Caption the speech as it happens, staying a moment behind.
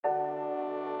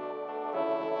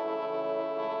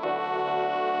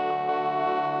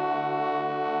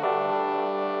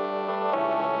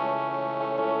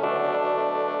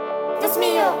Dios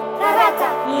mío, la rata.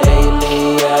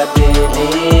 Lately I've been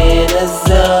in a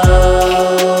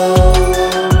zone.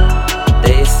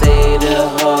 They say the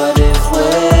heart is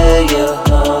where you're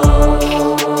home.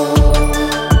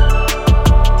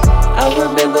 I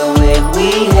remember when we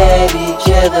had each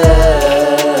other.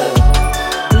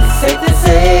 It's safe to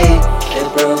say that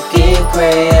broken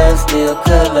crayons still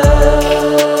color.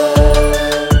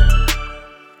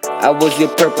 I was your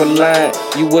purple line,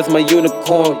 you was my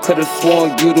unicorn. Could've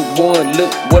sworn you the one,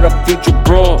 look what our future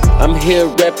brought. I'm here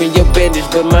rapping your bandage,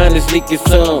 but mine is leaking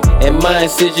some. And my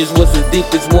incisions was the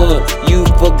deepest one. You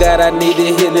forgot I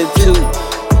needed healing too,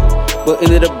 but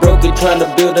ended up broken trying to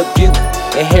build up you.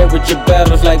 Inherit your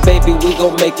battles like baby, we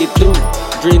gon' make it through.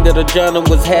 Dreamed that a genre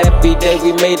was happy that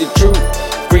we made it true.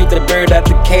 Freed the bird out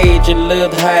the cage and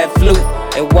loved how it flew.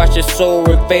 And watch it soar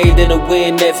and fade in the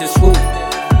wind as it swoop.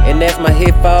 And as my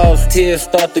head falls, tears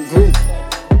start to group.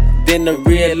 Then I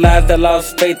realized I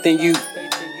lost faith in you.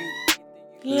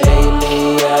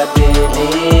 Lately I've been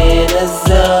in a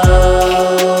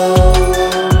zone.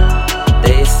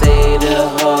 They say the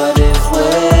heart is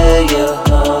where you're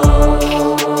home.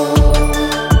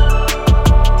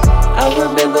 I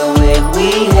remember when we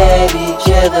had each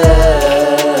other.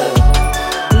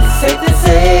 It's safe to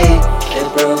say that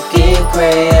broken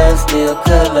crayons still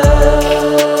color.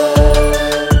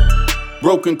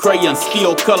 Broken crayon,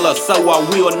 still color, so I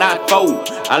will not fold.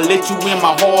 I let you in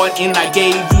my heart and I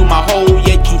gave you my whole,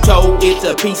 yet you told it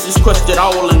to pieces, crushed it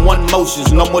all in one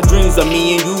motions. No more dreams of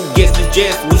me and you, guess it's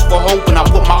just wishful hope, and I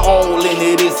put my all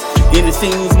into this. And it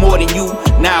seems more than you.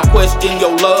 Now I question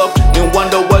your love and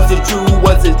wonder, was it true?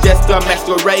 Was it just a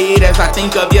masquerade? As I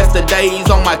think of yesterdays,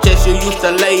 on my chest you used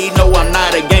to lay. No, I'm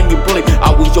not a game you play.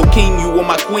 I was your king, you were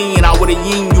my queen. I were the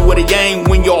yin, you were the yang.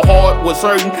 When your heart was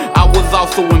hurting, I was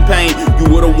also in pain. You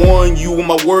were the one, you were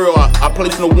my world. I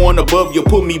placed no one above you,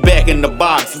 put me back in the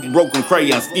box. Broken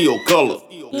crayon, still color.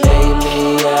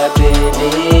 Lately I've been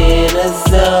in a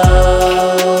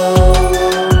zone.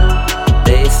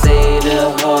 They say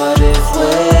the heart is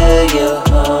where you're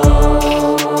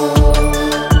home.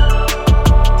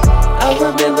 I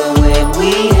remember when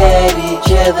we had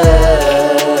each other.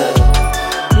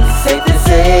 It's safe to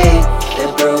say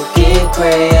that broken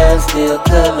crayons still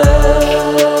color.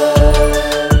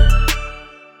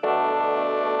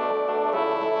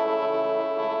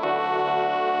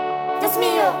 Dios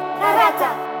mío, la rata.